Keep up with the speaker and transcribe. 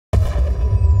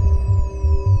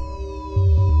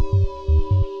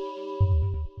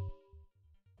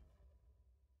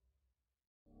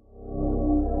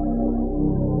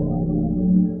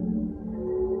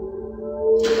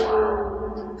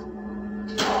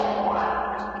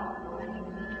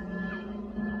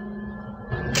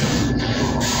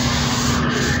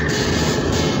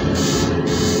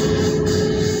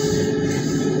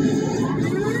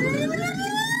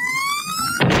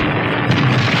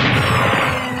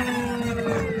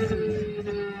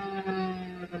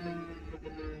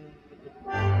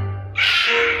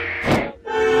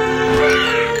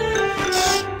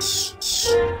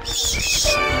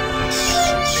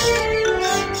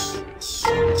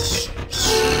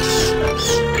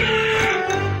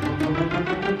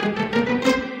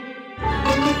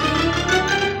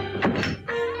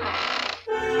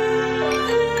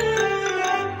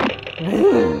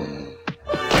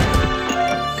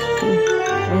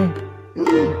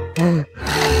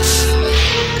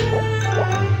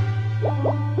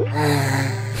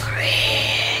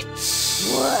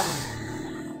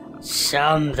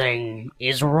Something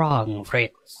is wrong,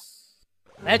 Fritz.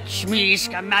 Fetch me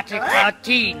schematic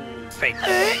 13, Fritz.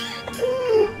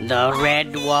 The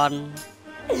red one.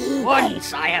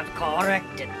 Once I have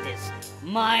corrected this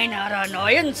minor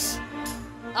annoyance,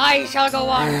 I shall go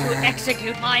on to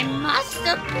execute my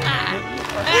master plan.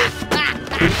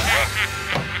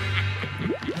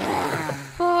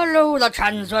 Follow the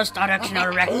transverse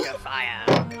directional rectifier.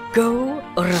 Go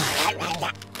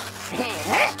right.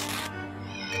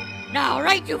 Now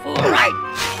right, you fool, right!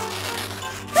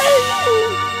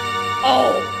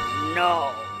 Oh,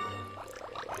 no.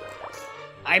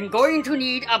 I'm going to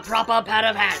need a proper pair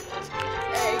of hands.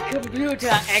 A computer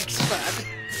expert.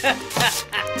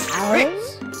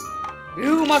 Fritz,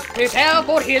 you must prepare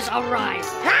for his arrival.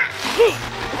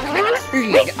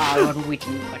 Lead our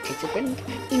unwitting participant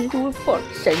into a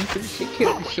false sense of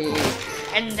security.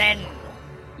 And then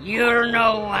you'll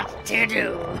know what to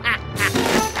do.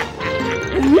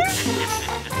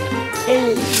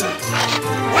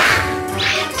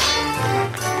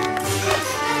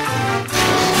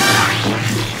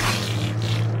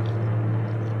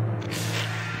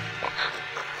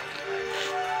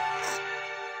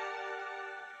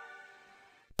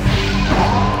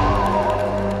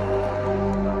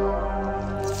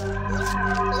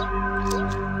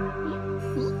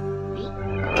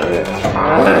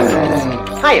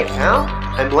 Hiya, pal.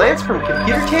 I'm Lance from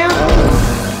Computer Camp.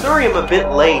 Sorry I'm a bit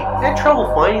late. I had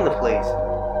trouble finding the place.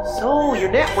 So, your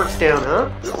network's down, huh?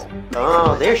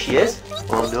 Oh, there she is.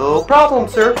 Oh, no problem,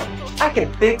 sir. I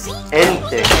can fix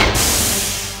anything.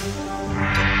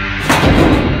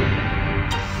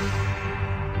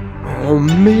 Oh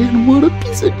man, what a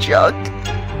piece of junk.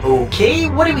 Okay,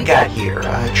 what do we got here?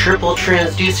 A triple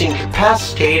transducing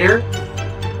capacitor.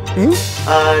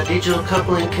 Digital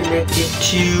coupling connected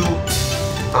to...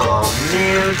 Oh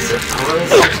man,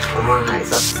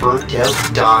 surprise, a burnt out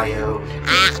diode.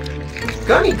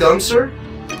 Got any gum, sir?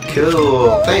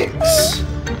 Cool, thanks.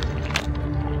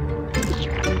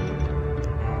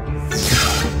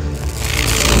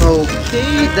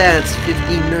 Okay, that's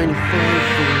 $15.95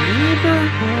 for labor.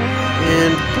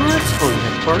 And parts on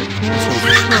that part. So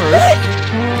the part.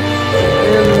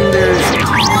 And there's...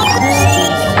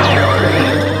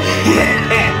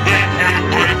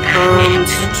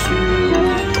 comes to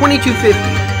 $22.50.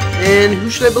 And who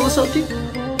should I bill this out to?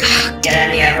 Dr.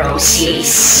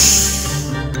 Neurosis.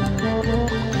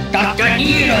 Dr.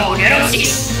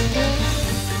 Neurosis.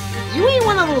 You ain't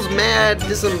one of those mad,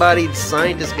 disembodied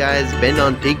scientist guys bent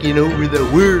on taking over the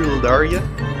world, are you?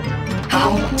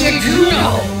 How did you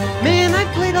know? Man, I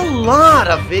played a lot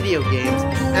of video games,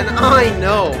 and I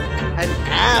know an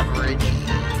average.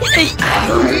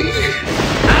 Average?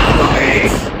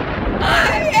 I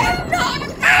am not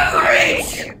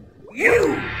average!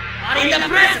 You are in the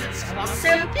presence of a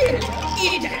self-built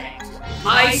internet.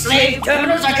 My slave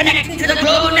terminals are connecting to the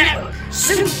global network.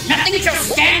 Soon, nothing shall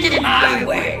stand in my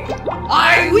way.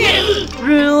 I will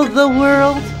Rule the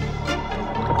world.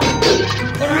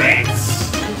 Fritz.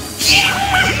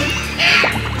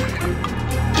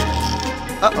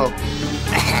 Uh-oh.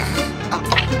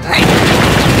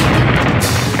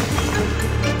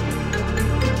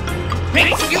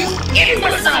 Fritz, you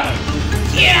imbecile!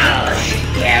 Kill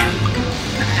him!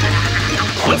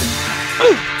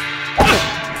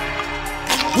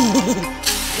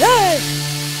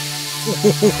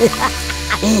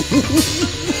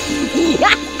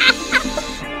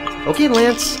 Okay,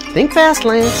 Lance. Think fast,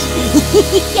 Lance.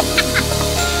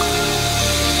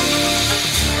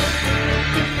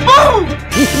 Boom!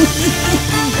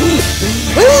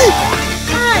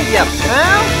 Hiya,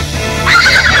 pal.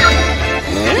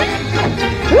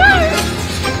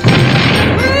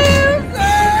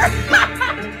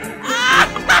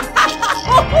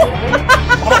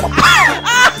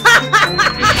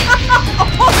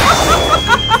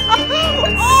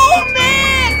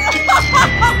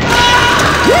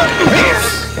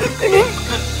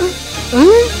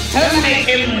 Terminate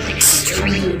him with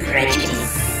extreme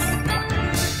prejudice.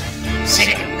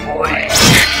 Sick boy.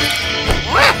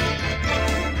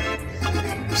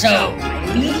 So,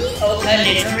 mediocre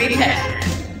literary pair.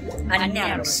 A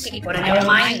narrow escape or a narrow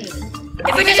mind.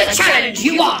 If it is a challenge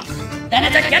you want, then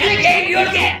it's a deadly game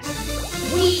you'll get.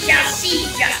 We shall see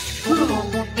just who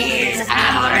is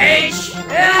average.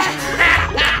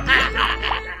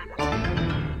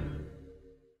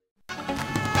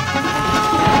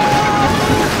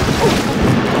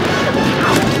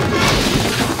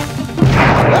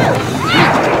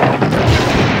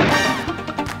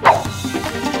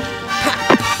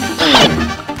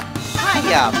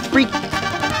 Hiya, freak.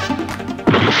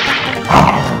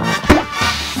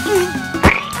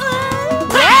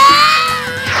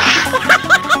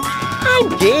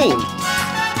 I'm game.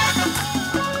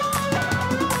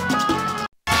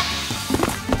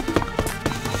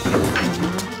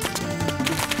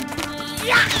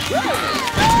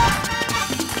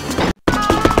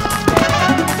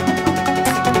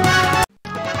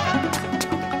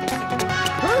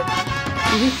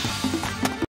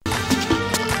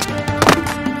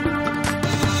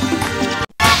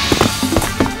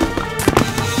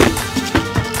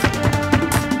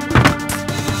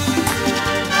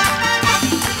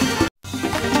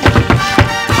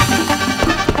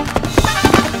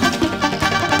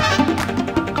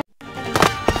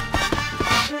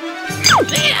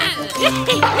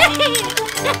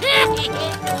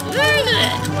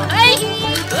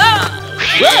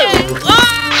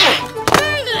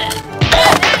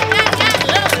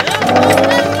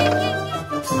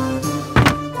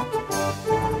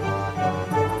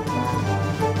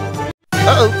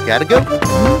 Uh-oh, gotta go.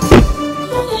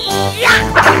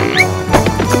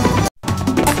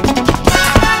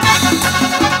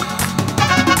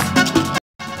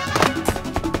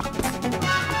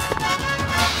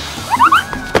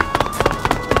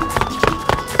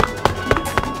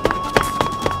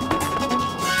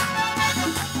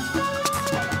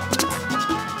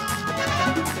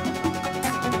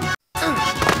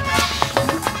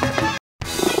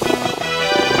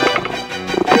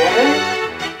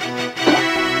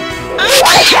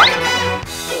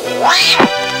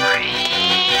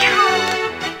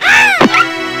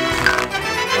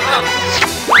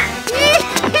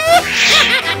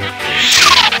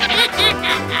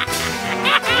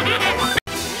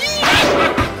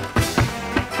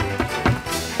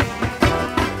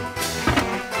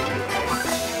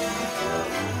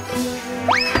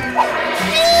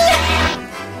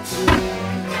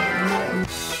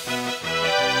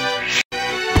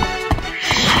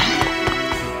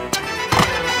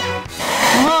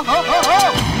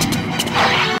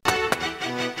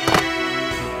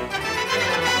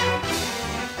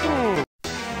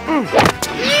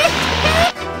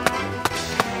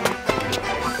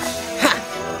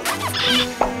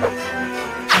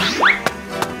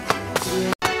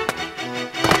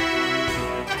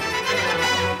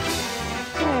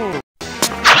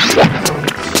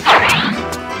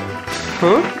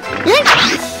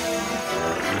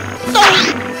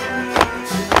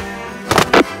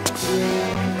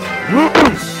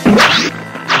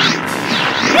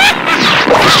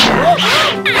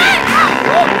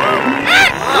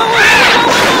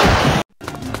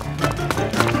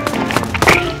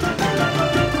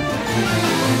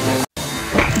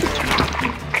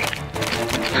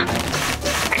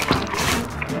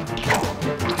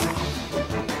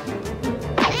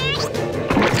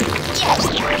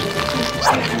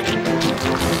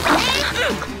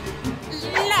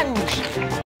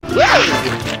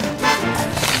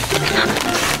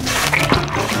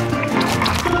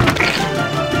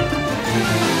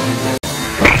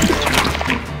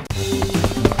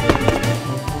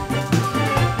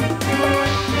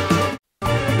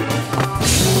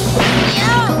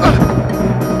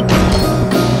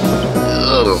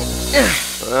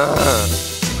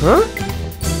 Huh?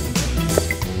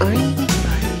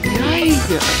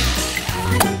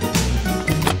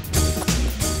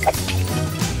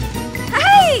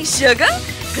 Hey, Sugar.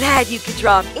 Glad you could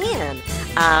drop in.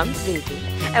 I'm Vivi,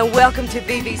 and welcome to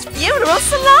Vivi's funeral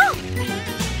salon.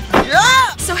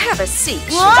 Yeah! So have a seat,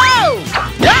 Sugar. Whoa!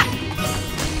 Yeah!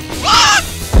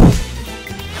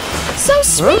 So,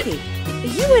 sweetie, are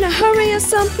you in a hurry or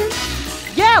something?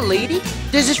 Yeah, lady.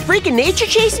 There's this freak of nature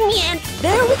chasing me and...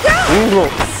 There we go.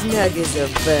 Snug as a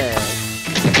bug.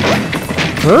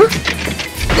 Huh?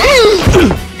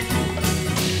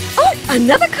 Oh,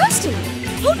 another customer.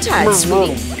 Hold tight,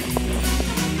 sweetie.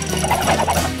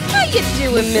 How you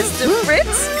doing, Mr.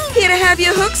 Fritz? Here to have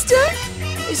your hooks done?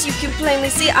 As you can plainly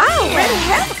see, I already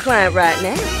have a client right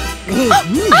now. Oh,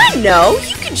 I know.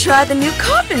 You can try the new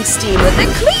carpet steamer that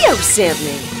Cleo sent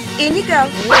me. In you go.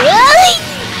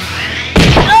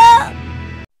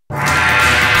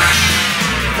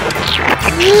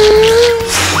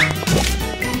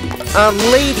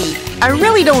 Lady, I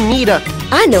really don't need a...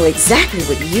 I know exactly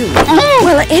what you need.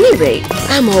 Well, at any rate,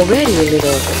 I'm already a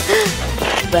little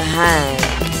behind.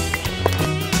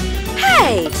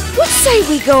 Hey, what say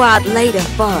we go out later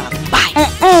for a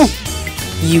bite?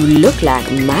 You look like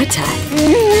my type.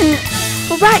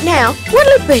 Well, right now,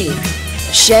 what'll it be?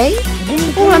 A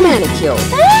shave or a manicure?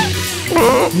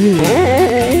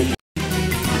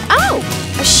 Oh,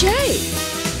 a shave.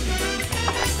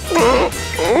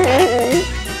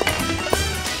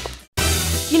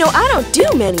 You know, I don't do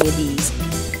many of these.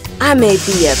 I may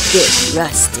be a bit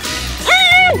rusty.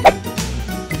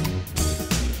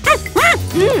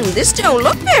 This don't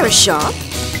look very sharp.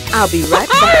 I'll be right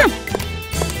back.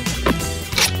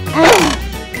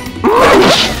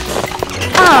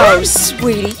 Oh,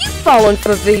 sweetie, you've fallen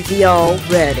for Vivi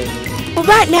already. Well,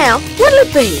 right now, what'll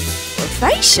it be? A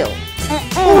facial?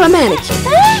 Or a manicure?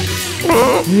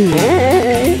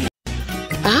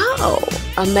 Oh,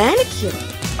 a manicure.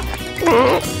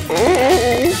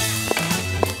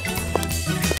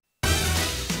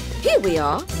 Here we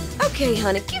are. Okay,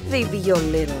 honey, give Vivi your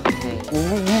little hand.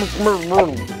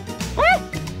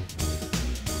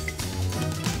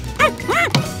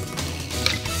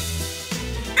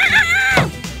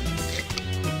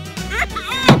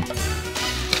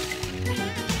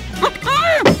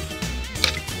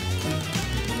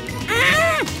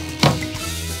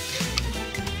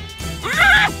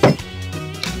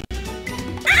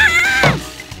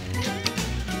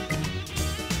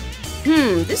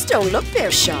 This don't look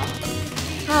very sharp.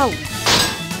 Oh.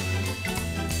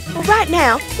 Well, right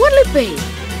now, what'll it be?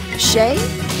 A shave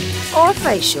or a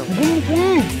facial?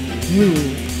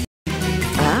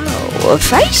 Oh, a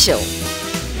facial.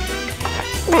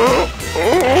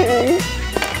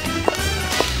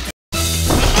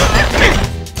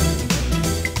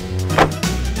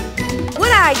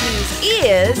 What I use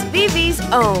is Vivi's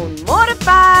own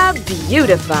Mortify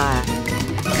Beautify.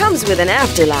 Comes with an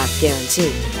afterlife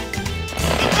guarantee.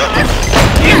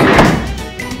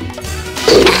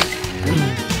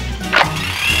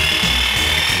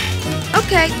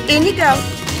 Okay, in you go.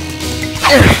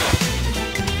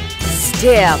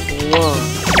 Step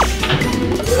 1.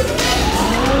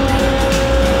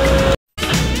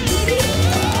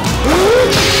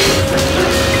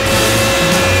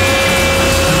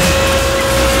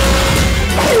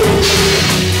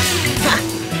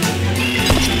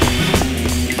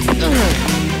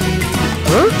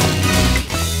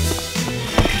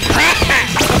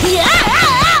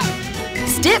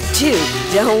 Step 2.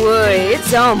 Don't worry,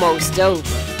 it's almost over.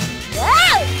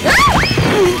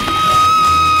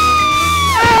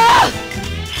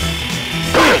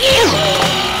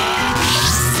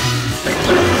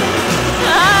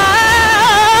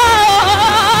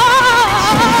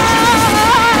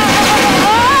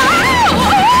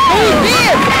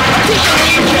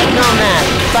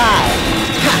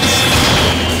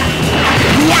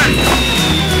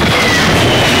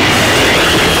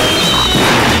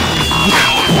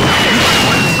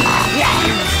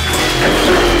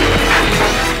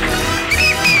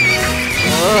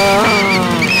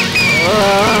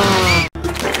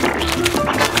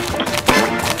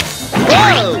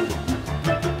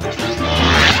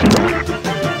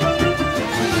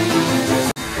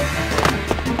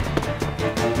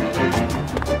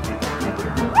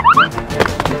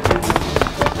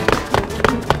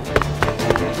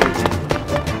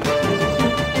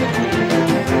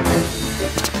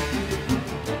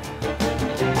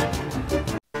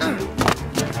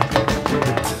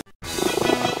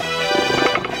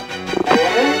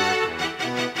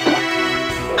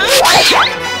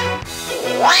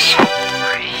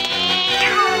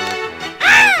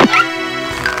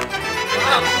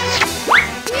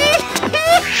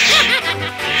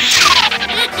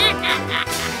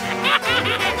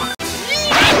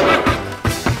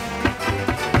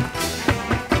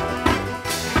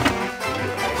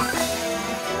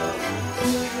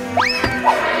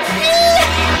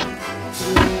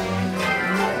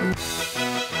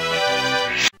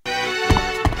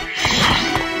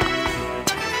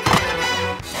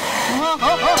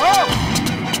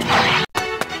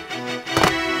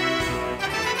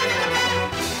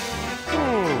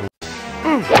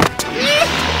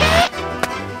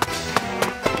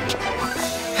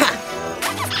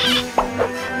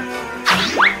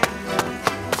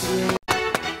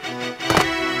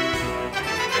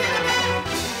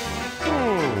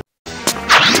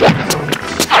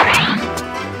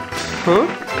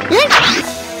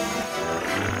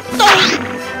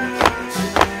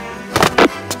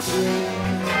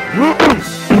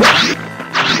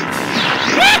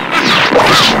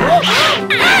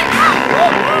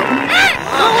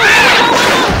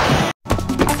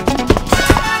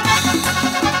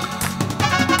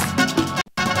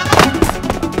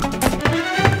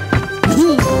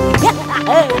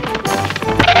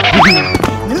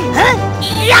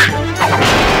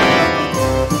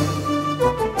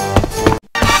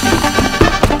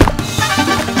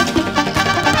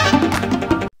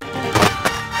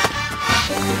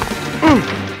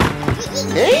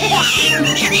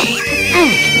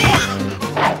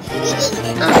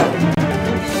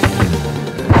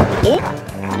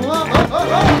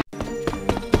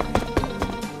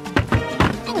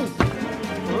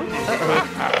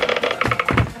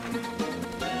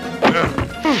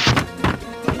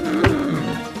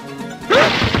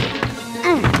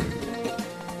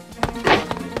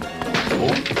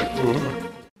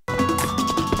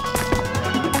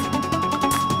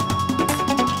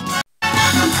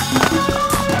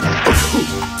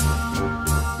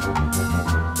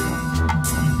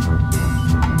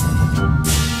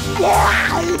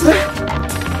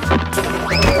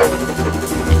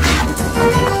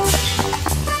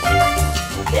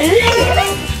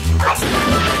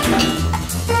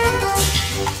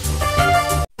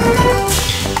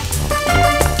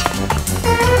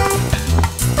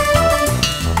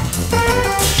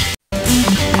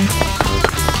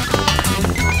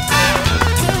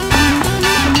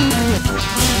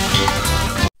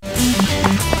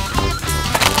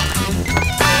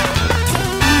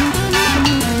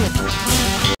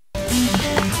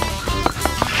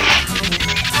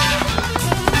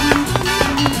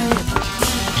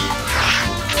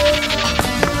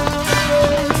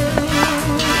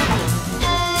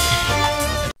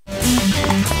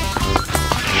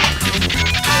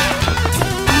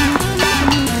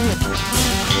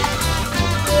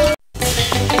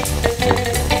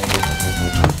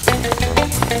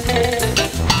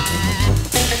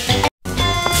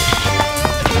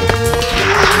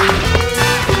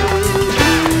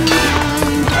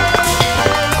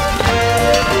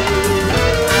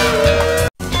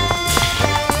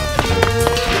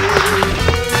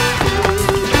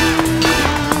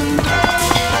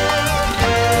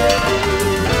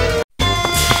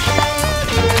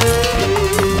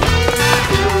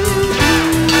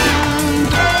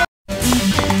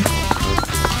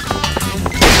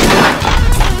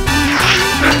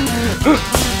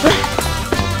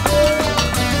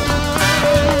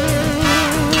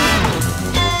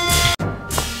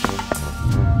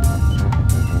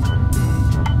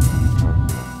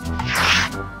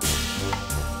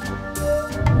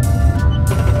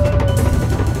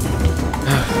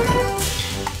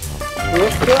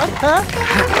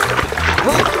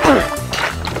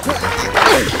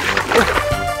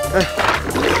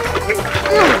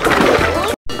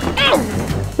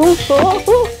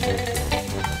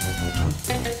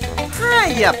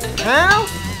 Hiya, pal.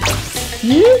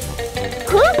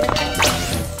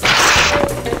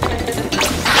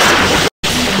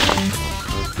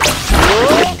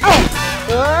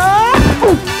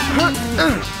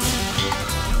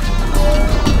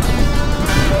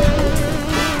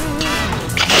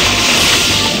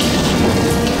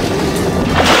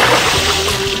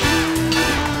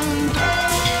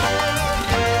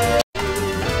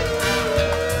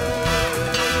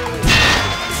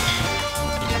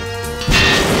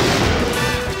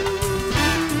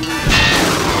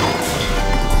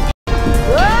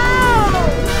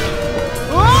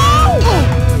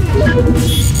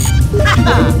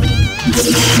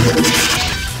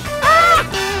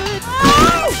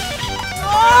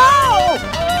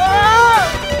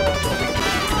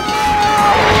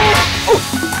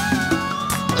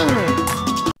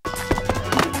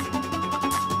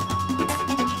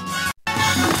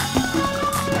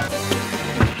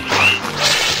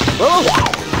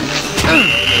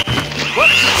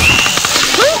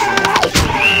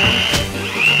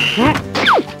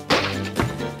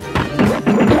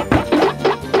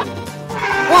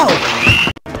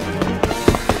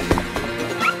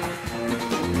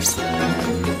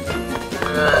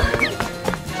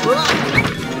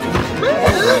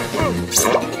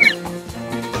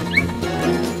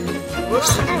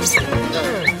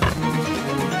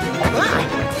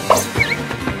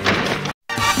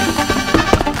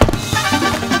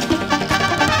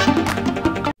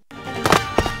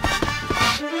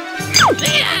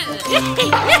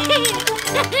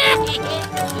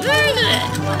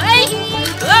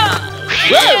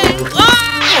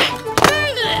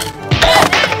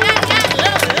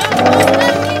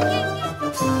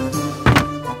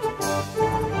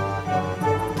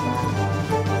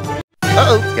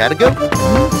 Uh-oh, gotta go.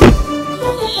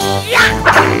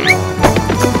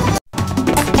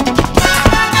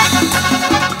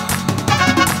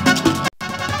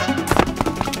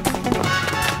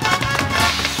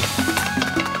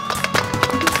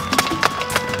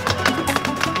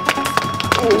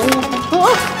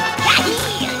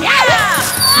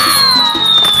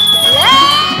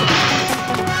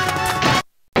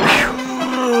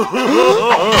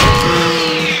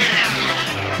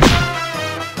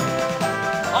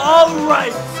 All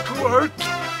right, Squirt.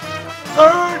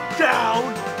 Third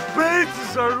down,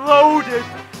 bases are loaded,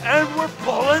 and we're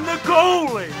pulling the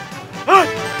goalie.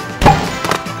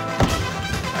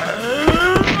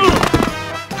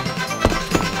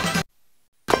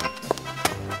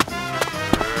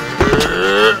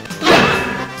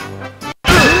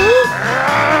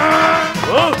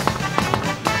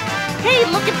 Hey,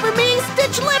 looking for me,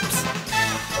 Stitch Lips?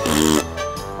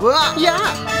 Yeah.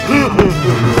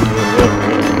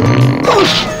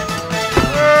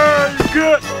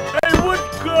 Hey,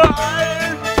 what's good?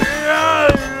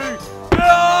 Get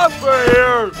off of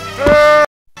here!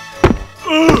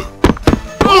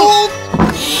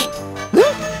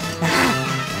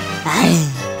 Hey,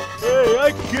 I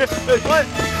get it.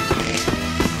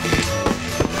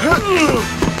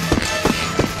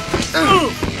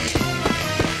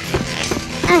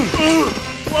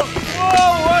 What?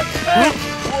 Whoa, what? Hey,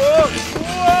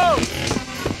 whoa!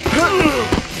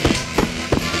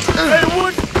 Hey,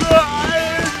 what's good?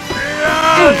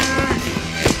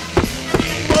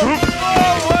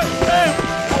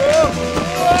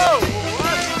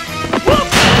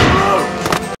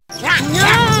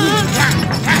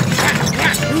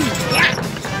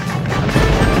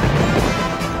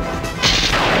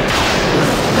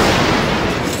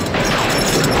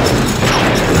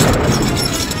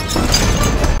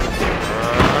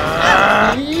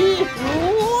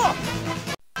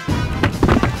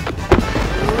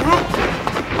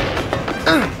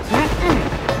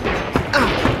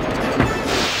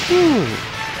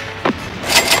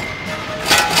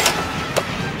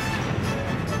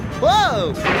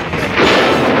 Whoa!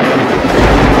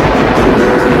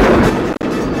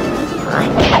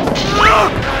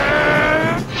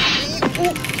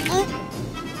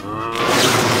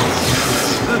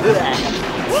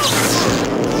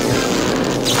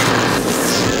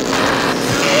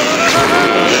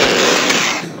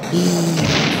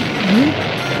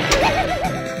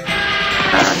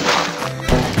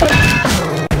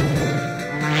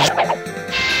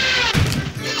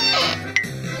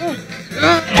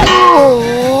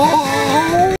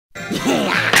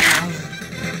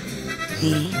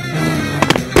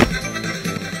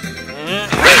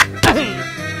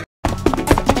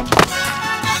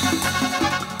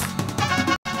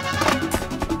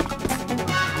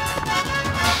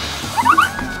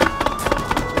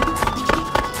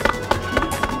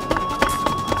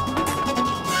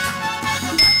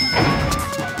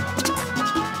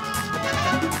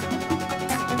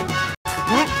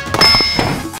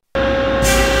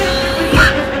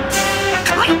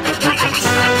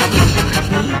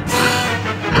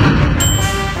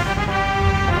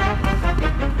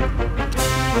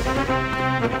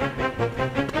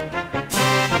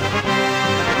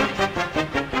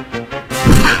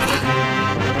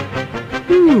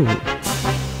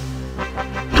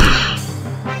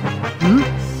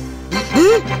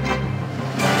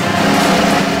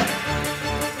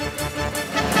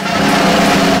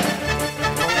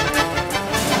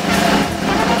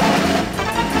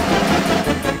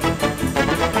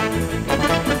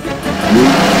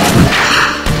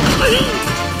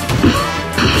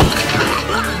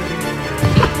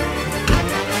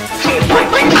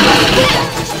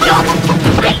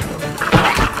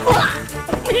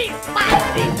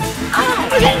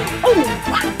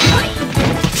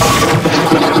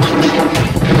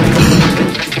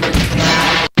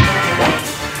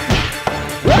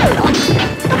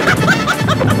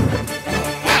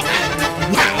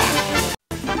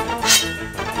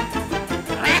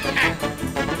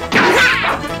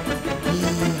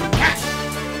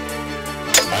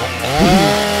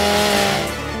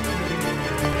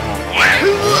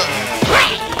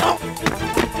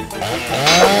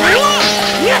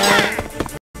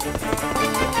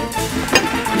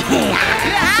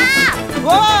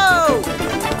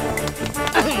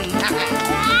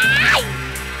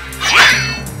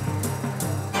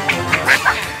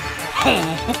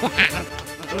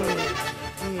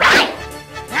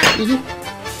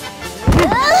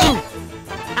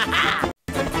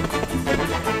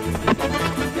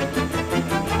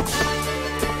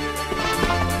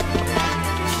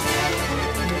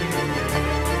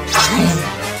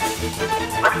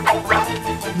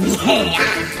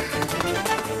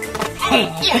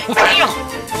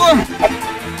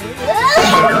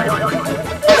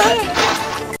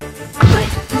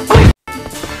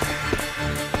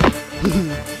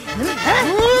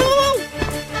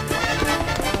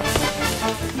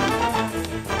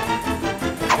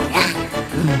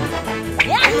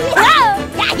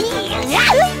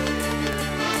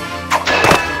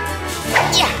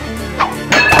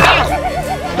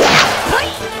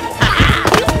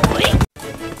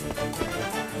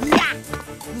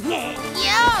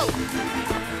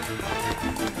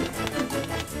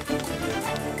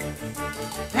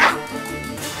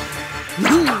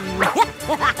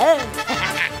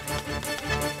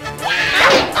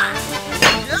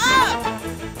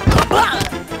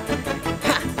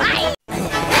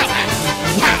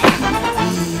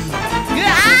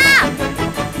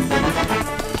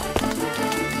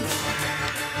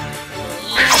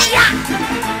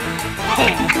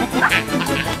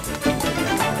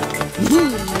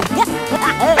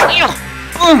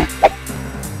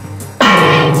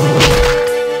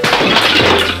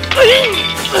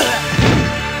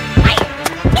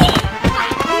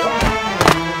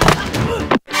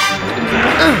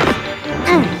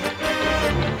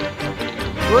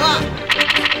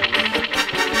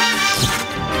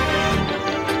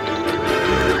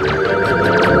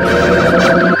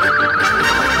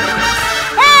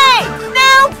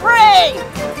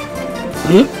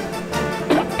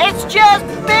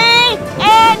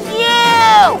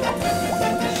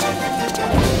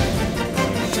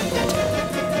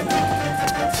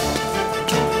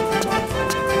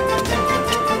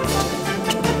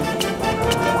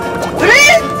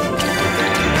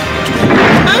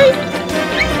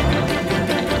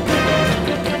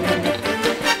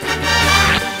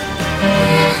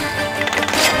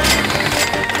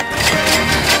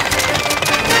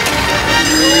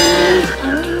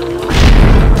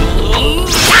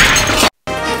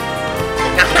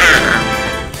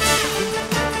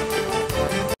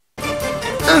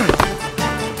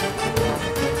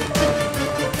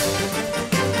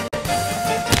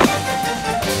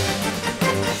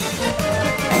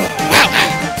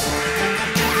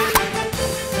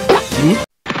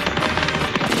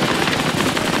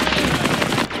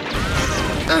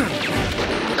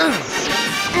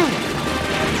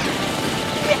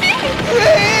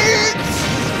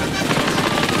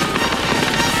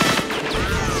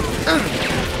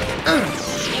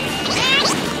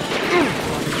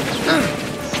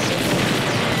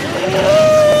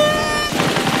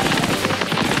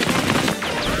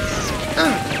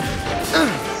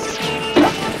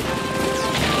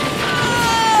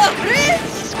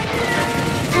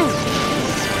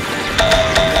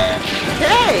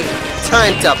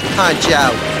 Time to punch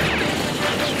out.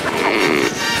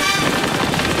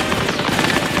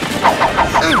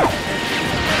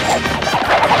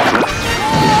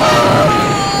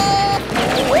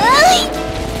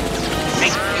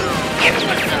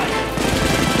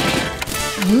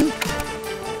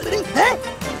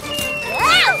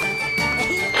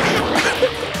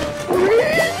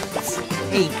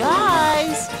 Hey guys!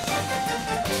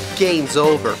 guys. Game's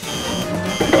over.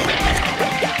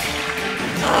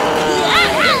 Yeah!